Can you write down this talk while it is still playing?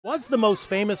Was the most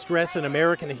famous dress in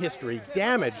American history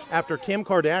damaged after Kim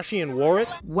Kardashian wore it?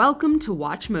 Welcome to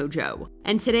Watch Mojo,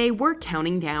 and today we're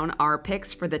counting down our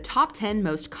picks for the top 10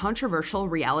 most controversial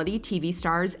reality TV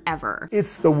stars ever.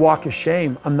 It's the walk of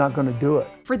shame. I'm not going to do it.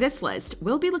 For this list,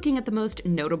 we'll be looking at the most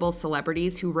notable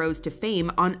celebrities who rose to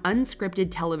fame on unscripted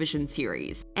television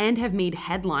series and have made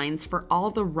headlines for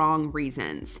all the wrong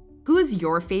reasons. Who is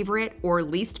your favorite or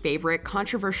least favorite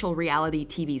controversial reality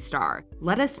TV star?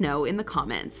 Let us know in the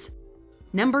comments.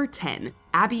 Number 10.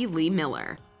 Abby Lee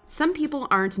Miller. Some people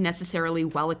aren't necessarily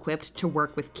well equipped to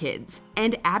work with kids,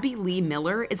 and Abby Lee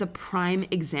Miller is a prime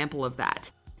example of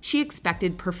that. She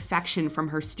expected perfection from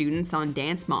her students on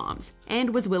Dance Moms,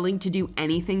 and was willing to do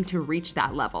anything to reach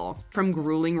that level, from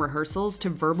grueling rehearsals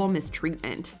to verbal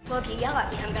mistreatment. Well, if you yell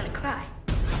at me, I'm gonna cry.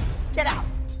 Get out.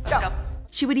 Go.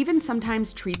 She would even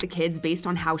sometimes treat the kids based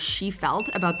on how she felt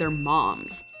about their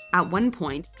moms. At one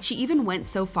point, she even went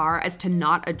so far as to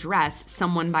not address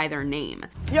someone by their name.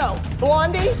 Yo,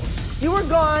 Blondie, you were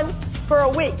gone for a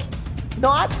week,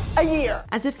 not a year.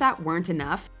 As if that weren't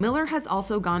enough, Miller has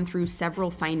also gone through several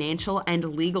financial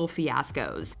and legal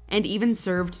fiascos, and even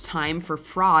served time for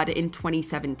fraud in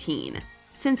 2017.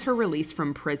 Since her release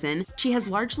from prison, she has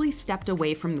largely stepped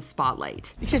away from the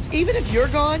spotlight. Because even if you're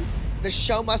gone, the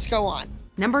show must go on.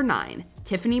 Number 9.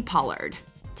 Tiffany Pollard.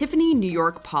 Tiffany New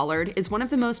York Pollard is one of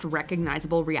the most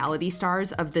recognizable reality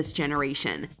stars of this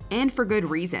generation, and for good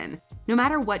reason. No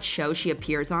matter what show she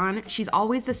appears on, she's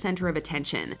always the center of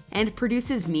attention, and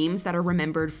produces memes that are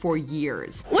remembered for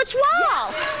years. Which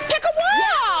wall? Pick a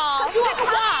wall! Pick a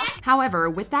wall! However,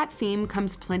 with that fame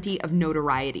comes plenty of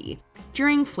notoriety.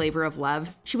 During Flavor of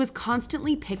Love, she was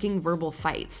constantly picking verbal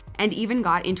fights, and even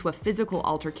got into a physical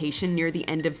altercation near the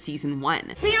end of season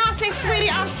 1. Beyonce, sweetie,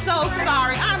 I'm so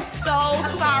sorry. I'm so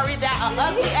sorry that an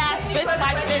ugly-ass bitch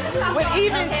like this would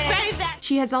even say that.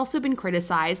 She has also been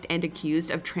criticized and accused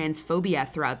of transphobia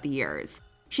throughout the years.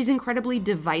 She's incredibly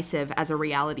divisive as a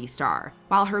reality star.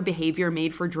 While her behavior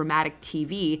made for dramatic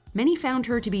TV, many found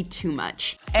her to be too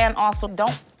much. And also,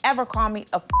 don't ever call me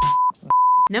a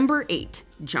Number 8.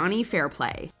 Jonny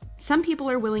Fairplay. Some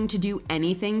people are willing to do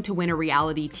anything to win a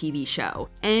reality TV show,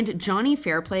 and Jonny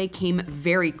Fairplay came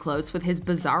very close with his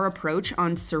bizarre approach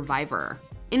on Survivor.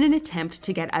 In an attempt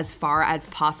to get as far as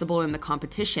possible in the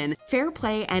competition,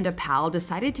 Fairplay and a pal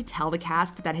decided to tell the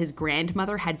cast that his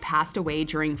grandmother had passed away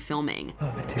during filming.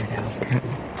 Oh, dude, how's it?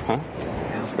 Huh?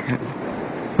 How's it?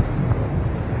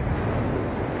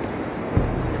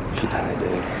 She died,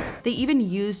 dude. They even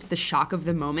used the shock of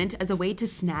the moment as a way to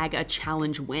snag a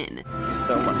challenge win. Thank you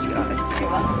so much, guys.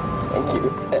 Thank you.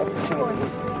 Of course.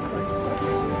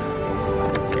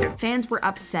 Fans were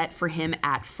upset for him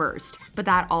at first, but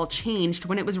that all changed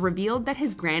when it was revealed that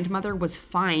his grandmother was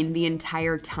fine the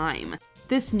entire time.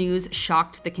 This news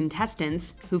shocked the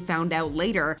contestants, who found out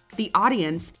later, the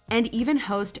audience, and even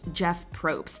host Jeff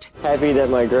Probst. Happy that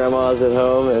my grandma's at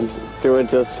home and doing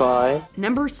just fine.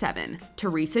 Number 7.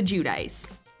 Teresa Giudice.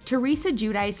 Teresa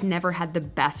Giudice never had the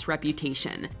best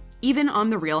reputation. Even on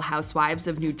The Real Housewives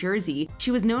of New Jersey, she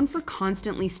was known for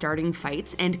constantly starting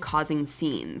fights and causing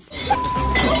scenes.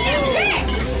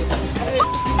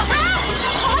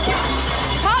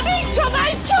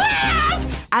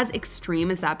 As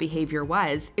extreme as that behavior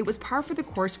was, it was par for the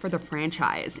course for the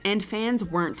franchise, and fans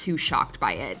weren't too shocked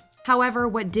by it. However,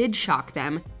 what did shock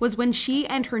them was when she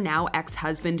and her now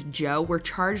ex-husband Joe were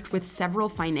charged with several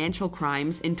financial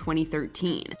crimes in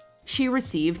 2013. She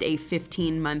received a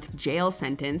 15-month jail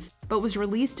sentence, but was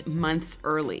released months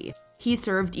early. He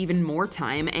served even more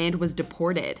time and was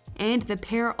deported, and the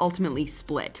pair ultimately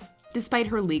split. Despite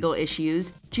her legal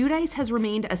issues, Giudice has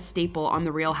remained a staple on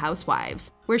The Real Housewives,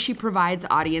 where she provides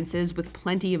audiences with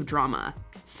plenty of drama.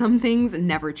 Some things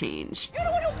never change. You're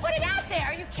the one who put it out there.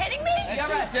 Are you kidding me?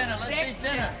 Let's eat dinner. Let's eat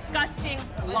dinner. Disgusting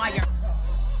liar.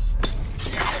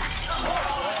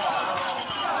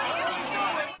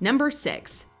 Number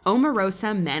 6.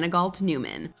 Omarosa Manigault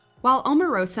Newman. While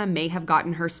Omarosa may have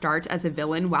gotten her start as a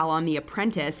villain while on The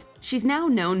Apprentice, she's now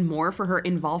known more for her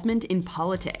involvement in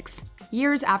politics.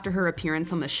 Years after her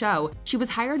appearance on the show, she was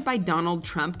hired by Donald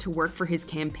Trump to work for his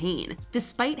campaign,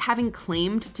 despite having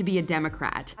claimed to be a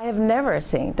Democrat. I have never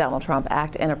seen Donald Trump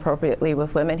act inappropriately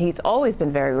with women. He's always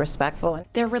been very respectful.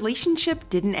 Their relationship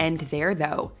didn't end there,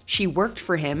 though. She worked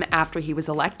for him after he was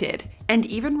elected, and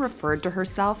even referred to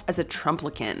herself as a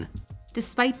Trumplican.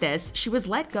 Despite this, she was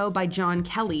let go by John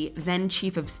Kelly, then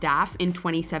chief of staff, in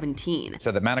 2017.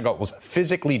 Said that Manigault was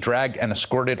physically dragged and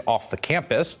escorted off the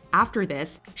campus. After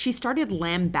this, she started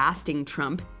lambasting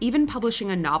Trump, even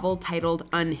publishing a novel titled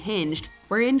Unhinged,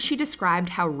 wherein she described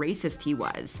how racist he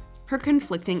was. Her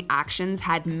conflicting actions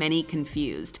had many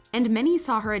confused, and many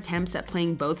saw her attempts at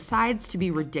playing both sides to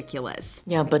be ridiculous.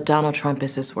 Yeah, but Donald Trump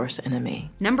is his worst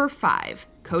enemy. Number 5.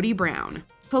 Kody Brown.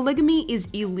 Polygamy is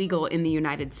illegal in the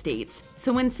United States,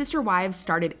 so when Sister Wives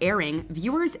started airing,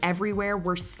 viewers everywhere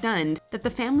were stunned that the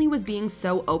family was being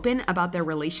so open about their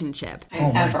relationship.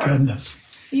 Oh my goodness.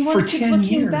 For 10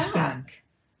 years then.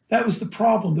 That was the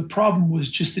problem. The problem was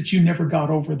just that you never got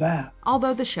over that.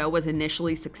 Although the show was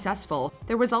initially successful,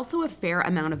 there was also a fair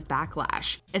amount of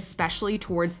backlash, especially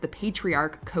towards the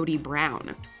patriarch Kody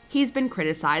Brown. He's been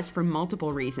criticized for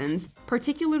multiple reasons,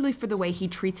 particularly for the way he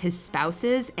treats his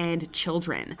spouses and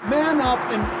children. Man up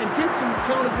and take some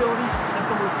accountability and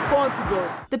some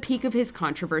responsibility. The peak of his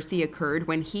controversy occurred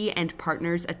when he and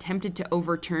partners attempted to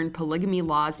overturn polygamy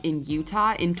laws in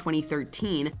Utah in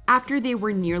 2013 after they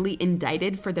were nearly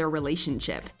indicted for their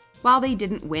relationship. While they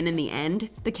didn't win in the end,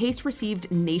 the case received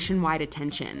nationwide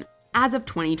attention. As of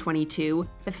 2022,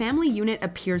 the family unit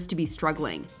appears to be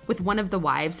struggling, with one of the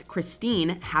wives,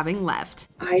 Christine, having left.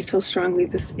 I feel strongly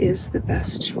this is the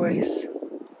best choice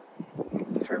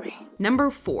for me. Number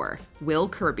 4. Will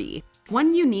Kirby.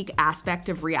 One unique aspect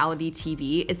of reality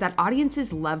TV is that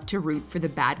audiences love to root for the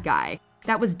bad guy.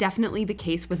 That was definitely the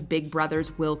case with Big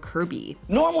Brother's Will Kirby.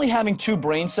 Normally having 2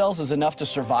 brain cells is enough to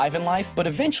survive in life, but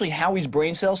eventually Howie's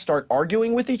brain cells start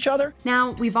arguing with each other.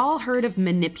 Now, we've all heard of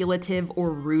manipulative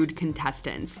or rude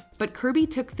contestants, but Kirby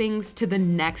took things to the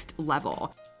next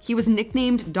level. He was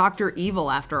nicknamed Dr.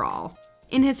 Evil after all.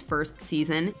 In his first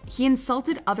season, he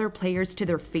insulted other players to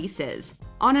their faces.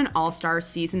 On an all-star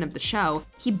season of the show,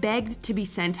 he begged to be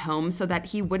sent home so that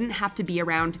he wouldn't have to be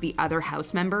around the other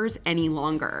house members any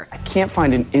longer. I can't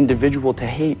find an individual to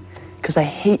hate because I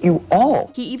hate you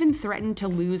all. He even threatened to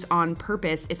lose on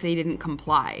purpose if they didn't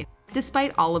comply.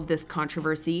 Despite all of this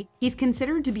controversy, he's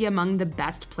considered to be among the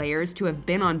best players to have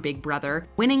been on Big Brother,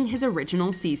 winning his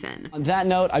original season. On that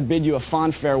note, I bid you a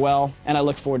fond farewell, and I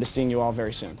look forward to seeing you all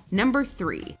very soon. Number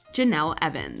 3. Janelle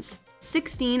Evans.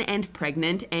 16 and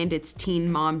Pregnant and its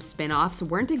Teen Mom spin-offs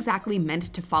weren't exactly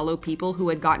meant to follow people who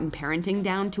had gotten parenting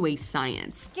down to a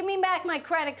science. Give me back my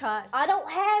credit card. I don't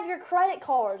have your credit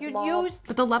card, Mom.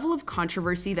 But the level of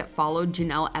controversy that followed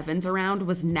Janelle Evans around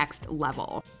was next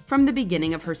level. From the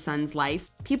beginning of her son's life,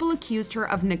 people accused her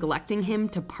of neglecting him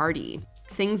to party.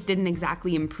 Things didn't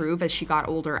exactly improve as she got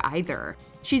older either.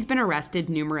 She's been arrested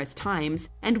numerous times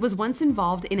and was once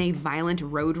involved in a violent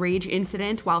road rage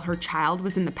incident while her child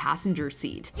was in the passenger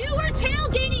seat. You were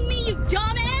tailgating me, you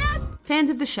dumbass! Fans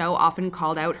of the show often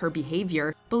called out her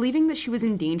behavior, believing that she was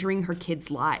endangering her kids'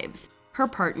 lives. Her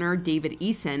partner, David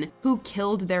Eason, who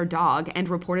killed their dog and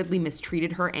reportedly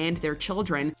mistreated her and their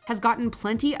children, has gotten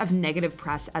plenty of negative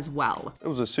press as well. It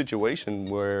was a situation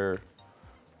where,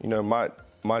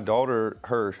 my daughter,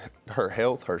 her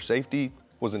health, her safety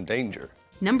was in danger.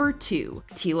 Number 2.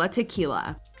 Tila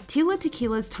Tequila. Tila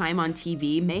Tequila's time on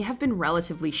TV may have been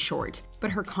relatively short,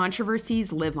 but her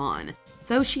controversies live on.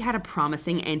 Though she had a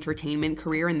promising entertainment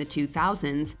career in the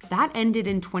 2000s, that ended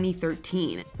in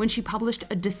 2013 when she published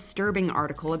a disturbing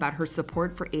article about her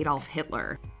support for Adolf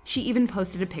Hitler. She even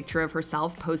posted a picture of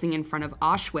herself posing in front of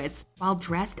Auschwitz while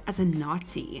dressed as a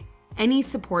Nazi. Any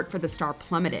support for the star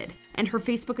plummeted, and her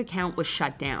Facebook account was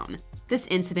shut down. This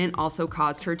incident also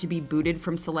caused her to be booted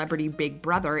from Celebrity Big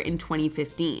Brother in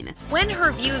 2015. When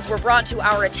her views were brought to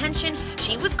our attention,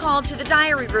 she was called to the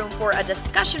diary room for a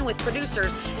discussion with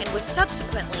producers and was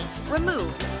subsequently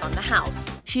removed from the house.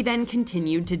 She then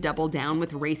continued to double down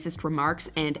with racist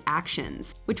remarks and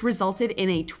actions, which resulted in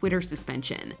a Twitter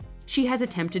suspension. She has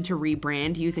attempted to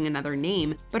rebrand using another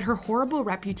name, but her horrible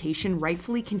reputation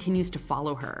rightfully continues to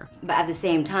follow her. But at the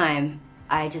same time,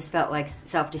 I just felt like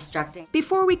self-destructing.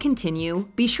 Before we continue,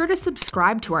 be sure to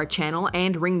subscribe to our channel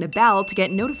and ring the bell to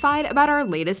get notified about our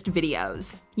latest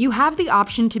videos. You have the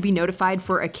option to be notified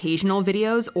for occasional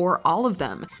videos or all of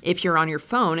them. If you're on your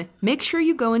phone, make sure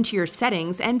you go into your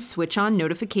settings and switch on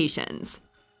notifications.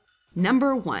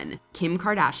 Number 1. Kim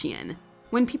Kardashian.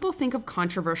 When people think of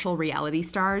controversial reality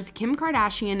stars, Kim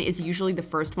Kardashian is usually the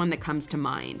first one that comes to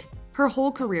mind. Her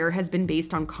whole career has been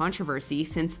based on controversy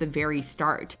since the very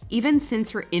start, even since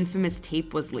her infamous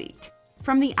tape was leaked.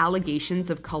 From the allegations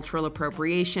of cultural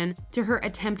appropriation, to her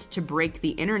attempt to break the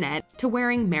internet, to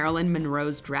wearing Marilyn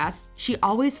Monroe's dress, she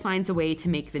always finds a way to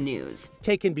make the news.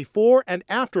 Taken before and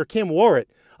after Kim wore it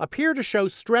appear to show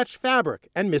stretched fabric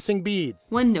and missing beads.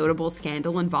 One notable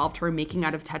scandal involved her making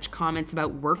out-of-touch comments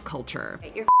about work culture.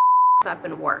 Get your up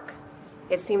and work.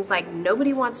 It seems like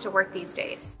nobody wants to work these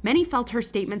days. Many felt her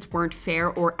statements weren't fair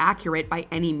or accurate by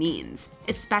any means,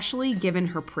 especially given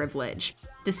her privilege.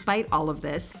 Despite all of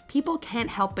this, people can't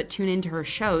help but tune into her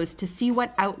shows to see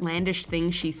what outlandish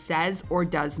things she says or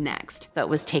does next. It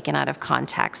was taken out of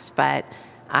context, but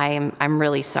I'm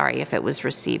really sorry if it was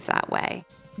received that way.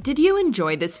 Did you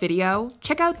enjoy this video?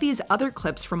 Check out these other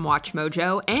clips from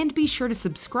WatchMojo and be sure to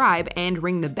subscribe and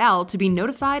ring the bell to be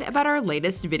notified about our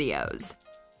latest videos.